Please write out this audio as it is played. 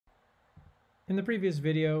In the previous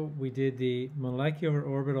video, we did the molecular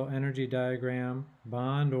orbital energy diagram,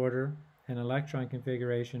 bond order, and electron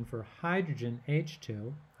configuration for hydrogen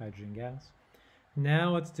H2, hydrogen gas.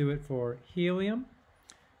 Now let's do it for helium.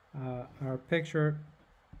 Our picture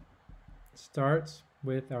starts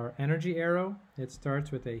with our energy arrow. It starts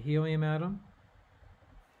with a helium atom.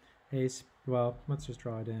 Well, let's just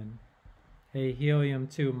draw it in. A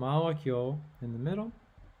helium-2 molecule in the middle,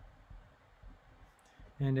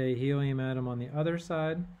 and a helium atom on the other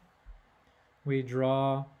side. We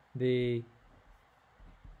draw the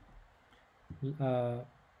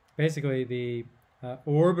basically the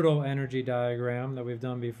orbital energy diagram that we've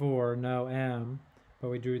done before, no M, but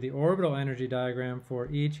we drew the orbital energy diagram for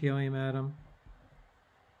each helium atom.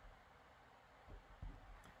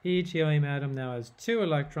 Each helium atom now has 2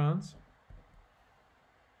 electrons.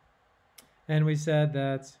 And we said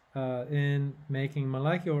that in making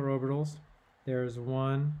molecular orbitals, there's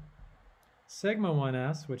one sigma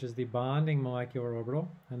 1s, which is the bonding molecular orbital,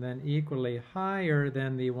 and then equally higher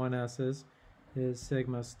than the 1s's is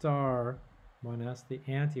sigma star 1s, the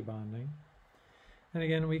anti-bonding. And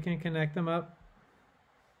again, we can connect them up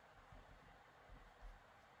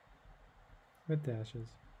with dashes.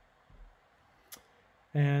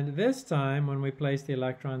 And this time, when we place the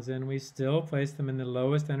electrons in, we still place them in the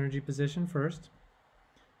lowest energy position first.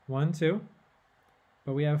 1, 2.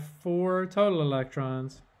 But we have 4 total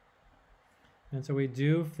electrons. And so we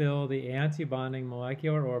do fill the anti-bonding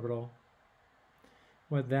molecular orbital.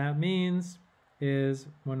 What that means is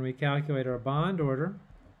when we calculate our bond order,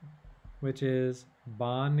 which is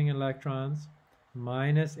bonding electrons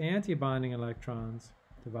minus anti-bonding electrons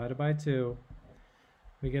divided by 2,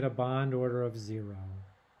 we get a bond order of 0.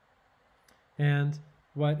 And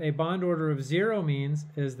what a bond order of 0 means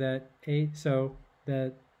is that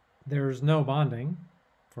that there's no bonding,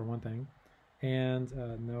 for one thing, and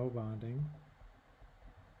no bonding.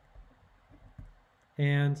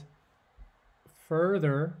 And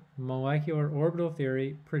further, molecular orbital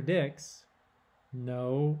theory predicts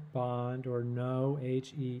no bond or no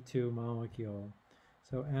He2 molecule.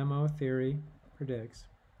 So MO theory predicts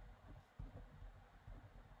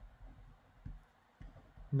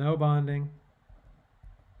no bonding,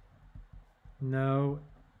 no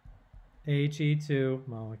He2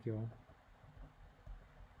 molecule.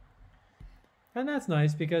 And that's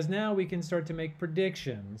nice because now we can start to make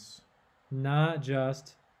predictions, not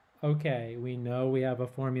just, okay, we know we have a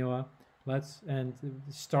formula, and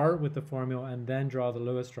start with the formula and then draw the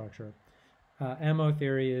Lewis structure. MO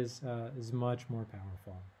theory is much more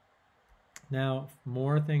powerful. Now,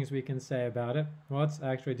 more things we can say about it. Well, let's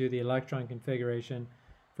actually do the electron configuration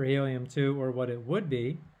for helium-2, or what it would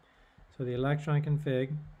be. So the electron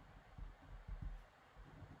config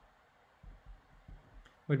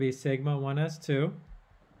would be sigma 1s2,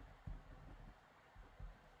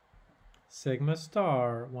 sigma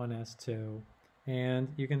star 1s2, and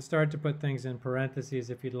you can start to put things in parentheses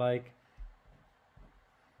if you'd like,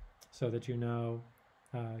 so that you know,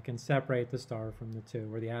 can separate the star from the 2,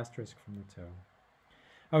 or the asterisk from the 2.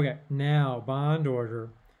 Okay, now bond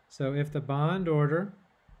order. So if the bond order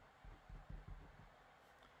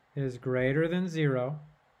is greater than 0,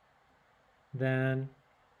 then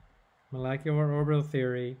molecular orbital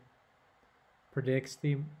theory predicts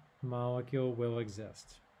the molecule will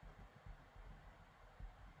exist.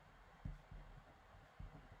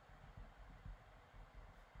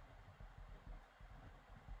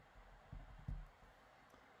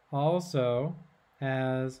 Also,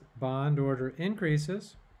 as bond order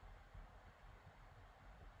increases,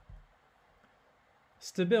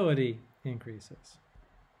 stability increases.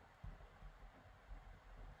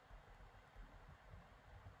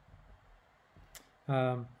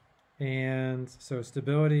 And so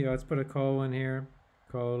stability, let's put a colon here,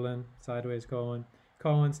 colon, sideways colon,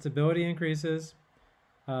 colon, stability increases,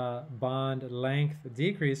 bond length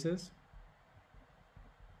decreases,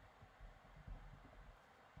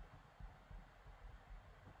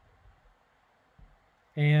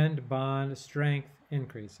 and bond strength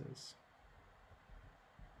increases.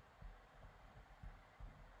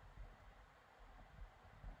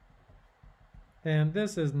 And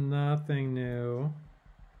this is nothing new,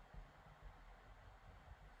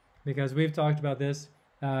 because we've talked about this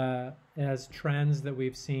as trends that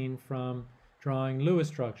we've seen from drawing Lewis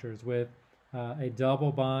structures, with a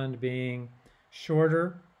double bond being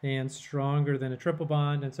shorter and stronger than a triple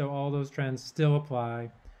bond, and so all those trends still apply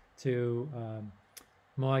to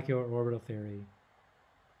molecular orbital theory.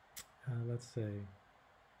 Let's see.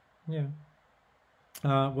 Yeah.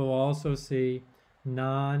 We'll also see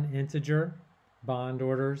non-integer bond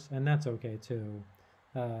orders, and that's okay too.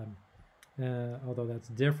 although that's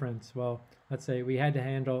different. Well, let's say we had to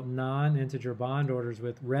handle non-integer bond orders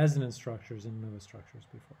with resonance structures and Lewis structures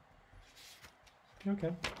before.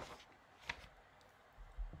 Okay.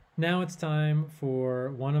 Now it's time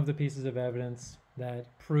for one of the pieces of evidence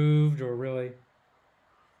that proved or really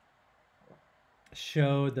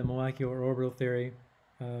showed that molecular orbital theory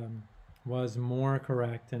was more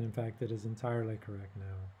correct, and in fact it is entirely correct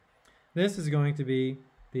now. This is going to be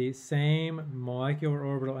the same molecular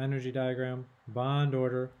orbital energy diagram, bond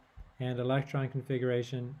order, and electron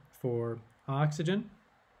configuration for oxygen,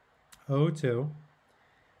 O2.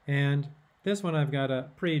 And this one I've got a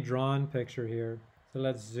pre-drawn picture here, so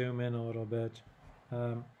let's zoom in a little bit.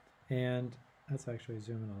 And let's actually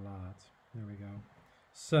zoom in a lot. There we go.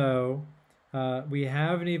 So we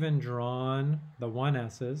haven't even drawn the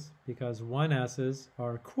 1s's because 1s's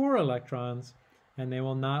are core electrons and they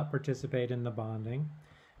will not participate in the bonding.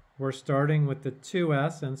 We're starting with the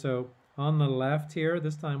 2s, and so on the left here,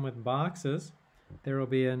 this time with boxes, there will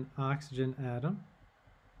be an oxygen atom.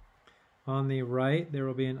 On the right, there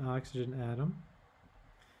will be an oxygen atom.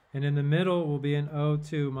 And in the middle will be an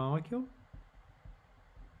O2 molecule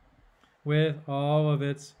with all of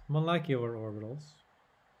its molecular orbitals.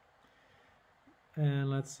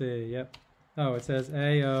 And let's see, yep. Oh, it says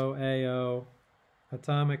AO, AO,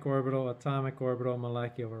 atomic orbital,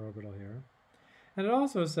 molecular orbital here. And it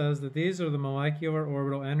also says that these are the molecular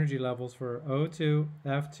orbital energy levels for O2,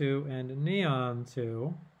 F2, and neon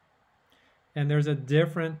 2. And there's a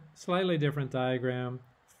different, slightly different diagram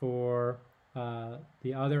for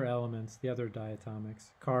the other elements, the other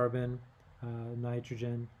diatomics, carbon,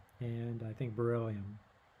 nitrogen, and I think beryllium.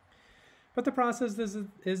 But the process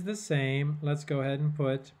is the same. Let's go ahead and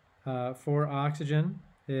put, for oxygen,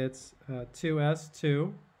 it's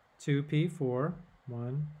 2s2, 2p4,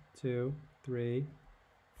 1, 2, 3,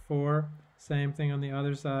 4. Same thing on the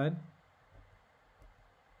other side.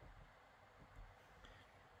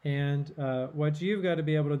 And what you've got to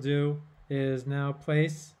be able to do is now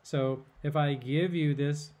place, so if I give you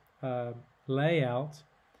this layout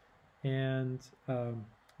and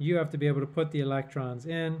you have to be able to put the electrons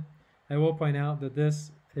in, I will point out that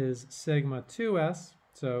this is sigma 2s,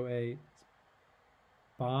 so a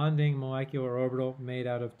bonding molecular orbital made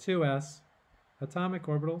out of 2s atomic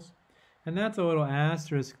orbitals. And that's a little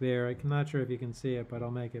asterisk there. I'm not sure if you can see it, but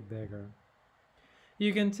I'll make it bigger.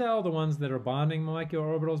 You can tell the ones that are bonding molecular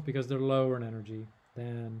orbitals because they're lower in energy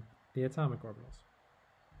than the atomic orbitals.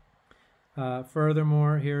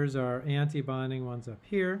 Furthermore, here's our anti-bonding ones up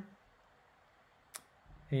here.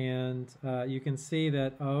 And you can see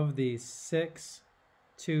that of the 6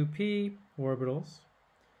 2p orbitals,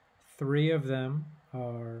 3 of them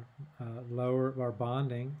are are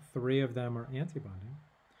bonding, 3 of them are anti-bonding.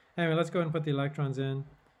 Anyway, let's go ahead and put the electrons in.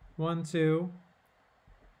 1, 2,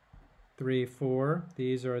 3, 4.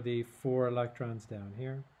 These are the 4 electrons down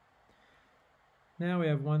here. Now we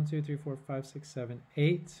have 1, 2, 3, 4, 5, 6, 7,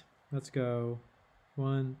 8. Let's go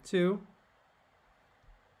 1, 2,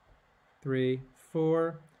 3,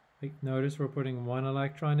 4. Notice we're putting 1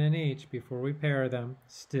 electron in each before we pair them.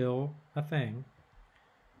 Still a thing.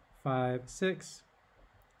 5, 6,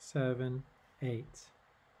 7, 8.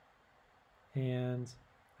 And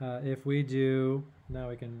if we do, now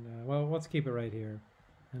we can, well, let's keep it right here.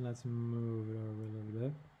 And let's move it over a little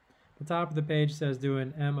bit. The top of the page says do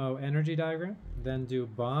an MO energy diagram, then do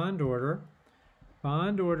bond order.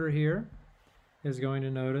 Bond order here is going to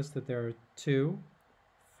notice that there are 2,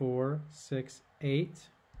 4, 6, 8.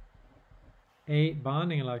 8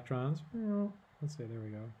 bonding electrons. Let's see, there we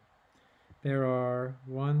go. There are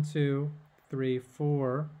 1, 2, 3,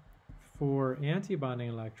 4 anti-bonding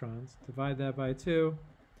electrons. Divide that by 2,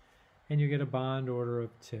 and you get a bond order of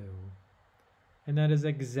 2. And that is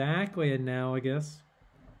exactly analogous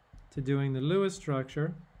to doing the Lewis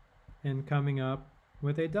structure and coming up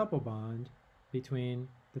with a double bond between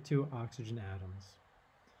the 2 oxygen atoms.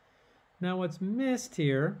 Now what's missed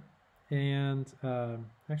here, and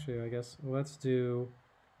actually I guess let's do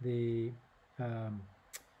the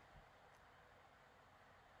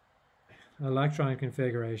electron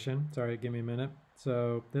configuration. Sorry, give me a minute.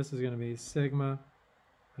 So this is going to be sigma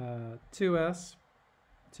 2s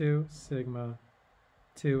 2 sigma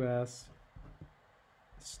 2s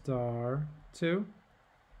star 2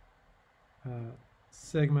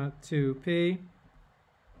 sigma 2p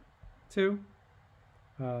 2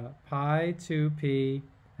 pi 2p,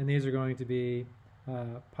 and these are going to be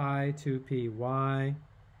pi 2py.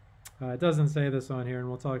 It doesn't say this on here, and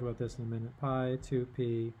we'll talk about this in a minute. Pi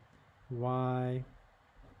 2p y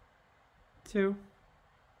 2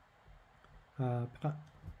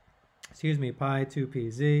 excuse me, pi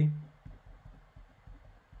 2pz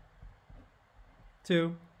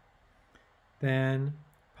 2. Then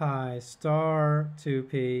pi star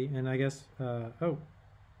 2p, and I guess, oh,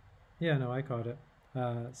 yeah, no, I caught it.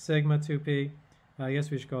 Sigma 2p. I guess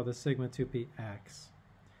we should call this sigma 2px.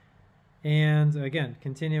 And again,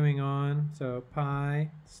 continuing on, so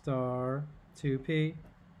pi star 2p,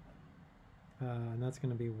 and that's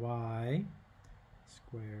going to be y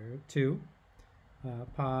squared 2,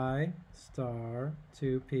 pi star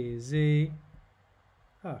 2pz,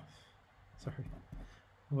 oh, sorry,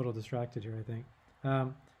 a little distracted here, I think.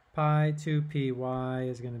 Pi 2py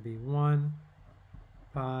is going to be 1,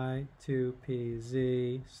 pi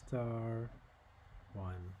 2pz star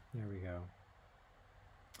 1. There we go.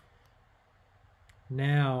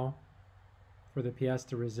 Now, for the pièce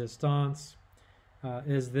de résistance,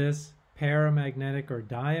 is this paramagnetic or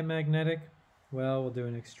diamagnetic? Well, we'll do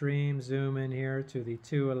an extreme zoom in here to the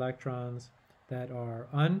 2 electrons that are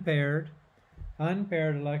unpaired.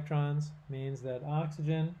 Unpaired electrons means that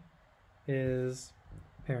oxygen is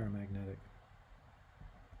paramagnetic.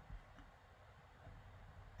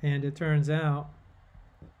 And it turns out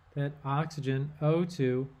that oxygen,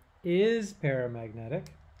 O2, is paramagnetic.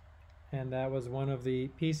 And that was one of the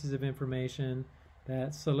pieces of information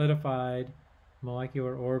that solidified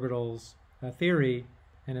molecular orbitals theory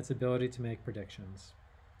and its ability to make predictions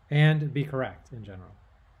and be correct in general.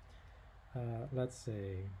 Let's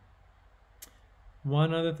see.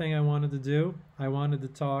 One other thing I wanted to do, I wanted to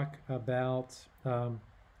talk about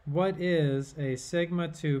what is a sigma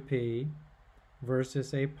 2p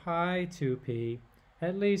versus a pi 2p,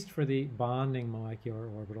 at least for the bonding molecular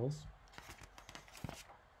orbitals.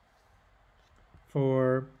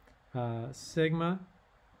 For sigma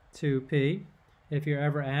 2p, if you're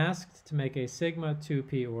ever asked to make a sigma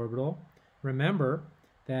 2p orbital, remember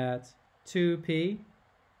that 2p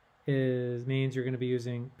means you're going to be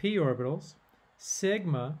using p orbitals.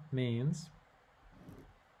 Sigma means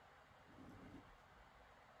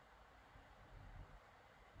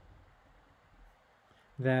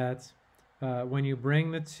that when you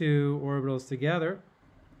bring the 2 orbitals together,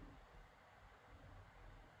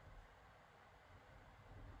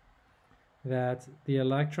 that the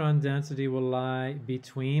electron density will lie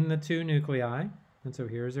between the 2 nuclei, and so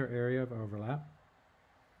here's our area of overlap.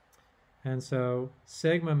 And so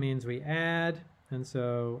sigma means we add, and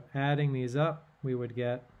so adding these up, we would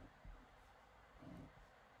get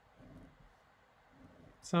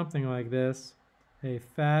something like this, a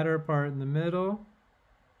fatter part in the middle,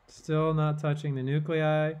 still not touching the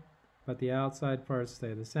nuclei, but the outside parts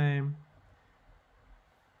stay the same.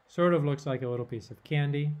 Sort of looks like a little piece of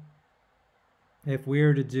candy. If we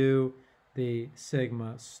were to do the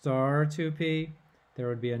sigma star 2p, there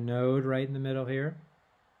would be a node right in the middle here.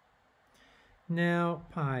 Now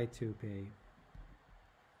pi 2p.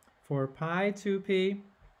 For pi 2p,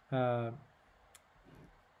 wow,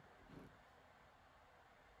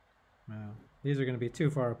 these are going to be too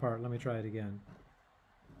far apart. Let me try it again.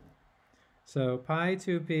 So pi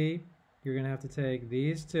 2p, you're going to have to take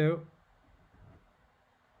these 2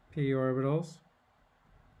 p orbitals,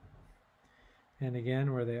 and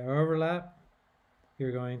again, where they overlap,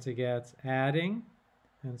 you're going to get adding,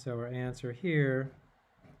 and so our answer here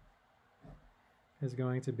is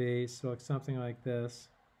going to be something like this.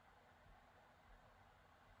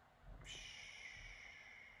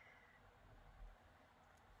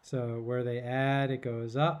 So where they add, it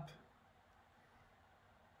goes up.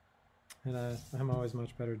 And I'm always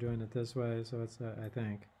much better doing it this way, so it's, I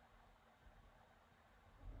think.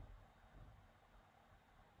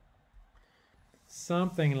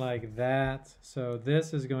 Something like that. So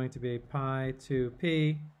this is going to be pi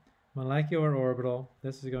 2p, molecular orbital.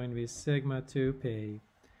 This is going to be sigma 2p.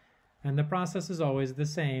 And the process is always the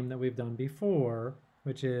same that we've done before,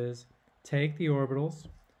 which is take the orbitals,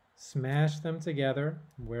 smash them together.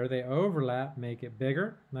 Where they overlap, make it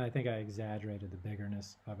bigger. And I think I exaggerated the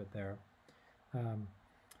biggerness of it there.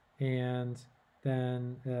 And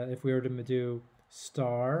then if we were to do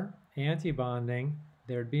star antibonding,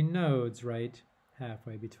 there'd be nodes right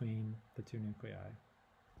halfway between the 2 nuclei.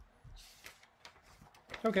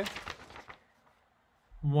 Okay.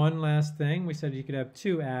 One last thing. We said you could have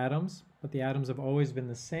 2 atoms, but the atoms have always been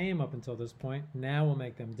the same up until this point. Now we'll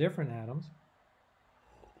make them different atoms.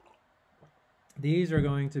 These are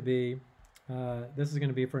going to be, this is going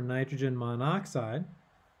to be for nitrogen monoxide.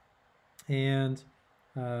 And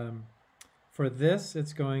for this,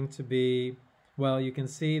 it's going to be, well, you can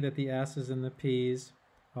see that the S's and the P's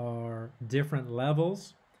are different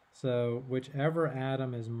levels. So whichever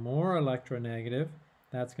atom is more electronegative,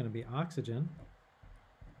 that's going to be oxygen,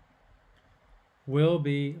 will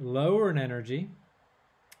be lower in energy.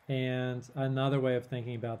 And another way of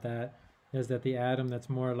thinking about that is that the atom that's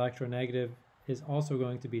more electronegative is also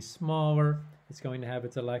going to be smaller. It's going to have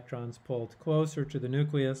its electrons pulled closer to the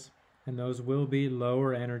nucleus, and those will be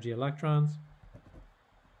lower energy electrons.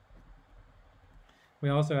 We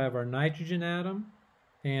also have our nitrogen atom,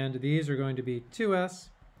 and these are going to be 2s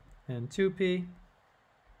and 2p.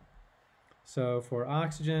 So for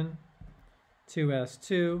oxygen,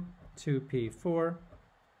 2s2, 2p4.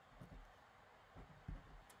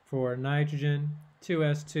 For nitrogen,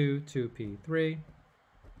 2s2, 2p3.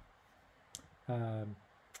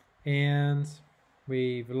 And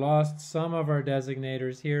we've lost some of our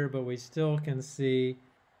designators here, but we still can see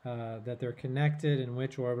that they're connected and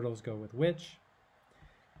which orbitals go with which.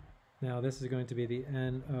 Now this is going to be the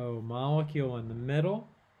NO molecule in the middle.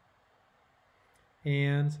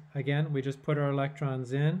 And again, we just put our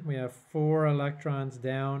electrons in. We have 4 electrons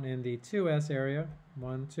down in the 2s area.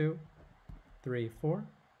 1, 2, 3, 4.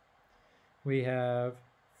 We have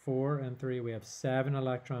 4 and 3. We have 7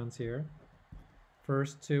 electrons here.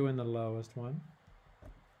 First 2 in the lowest one.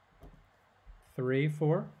 3,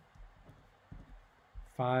 4.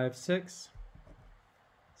 5, 6.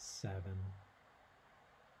 7.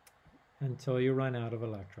 Until you run out of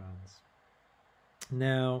electrons.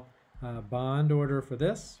 Now, bond order for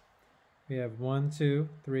this. We have 1, 2,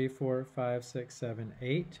 3, 4, 5, 6, 7,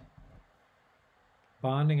 8.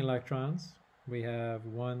 Bonding electrons. We have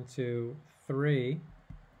 1, 2, 3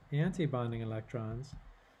 anti-bonding electrons.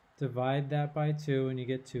 Divide that by 2 and you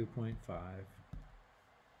get 2.5.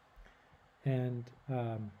 And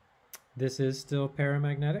this is still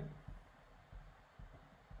paramagnetic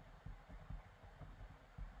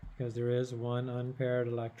because there is one unpaired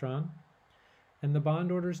electron. And the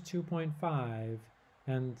bond order is 2.5,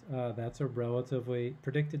 and that's a relatively,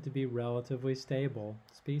 predicted to be relatively stable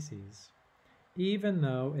species, even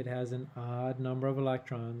though it has an odd number of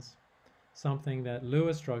electrons, something that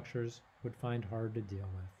Lewis structures would find hard to deal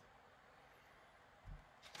with.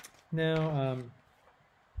 Now,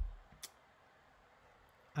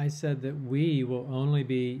 I said that we will only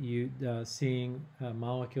be seeing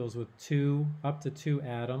molecules with up to two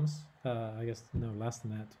atoms. I guess no less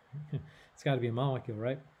than that. It's got to be a molecule,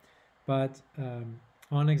 right? But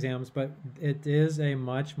on exams, but it is a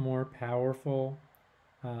much more powerful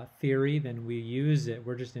theory than we use it.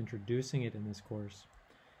 We're just introducing it in this course.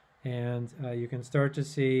 And you can start to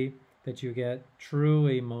see that you get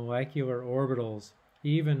truly molecular orbitals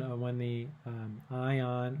even when the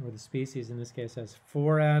ion, or the species in this case, has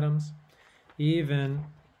 4 atoms, even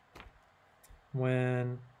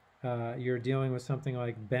when you're dealing with something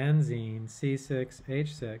like benzene,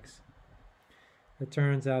 C6H6, it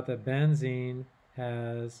turns out that benzene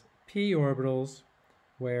has p orbitals,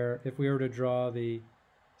 where if we were to draw the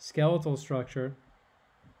skeletal structure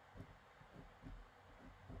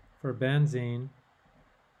for benzene,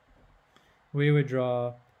 we would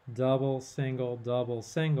draw double,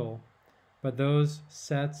 single, but those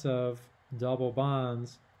sets of double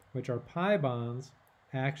bonds, which are pi bonds,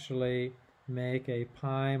 actually make a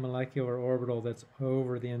pi molecular orbital that's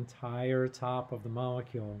over the entire top of the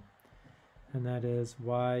molecule. And that is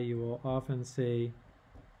why you will often see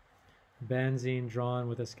benzene drawn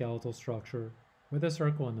with a skeletal structure with a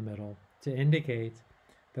circle in the middle to indicate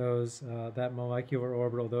those that molecular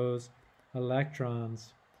orbital, those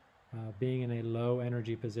electrons being in a low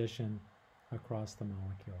energy position across the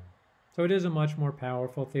molecule. So it is a much more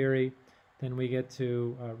powerful theory than we get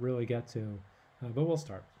to really get to, but we'll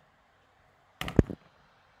start.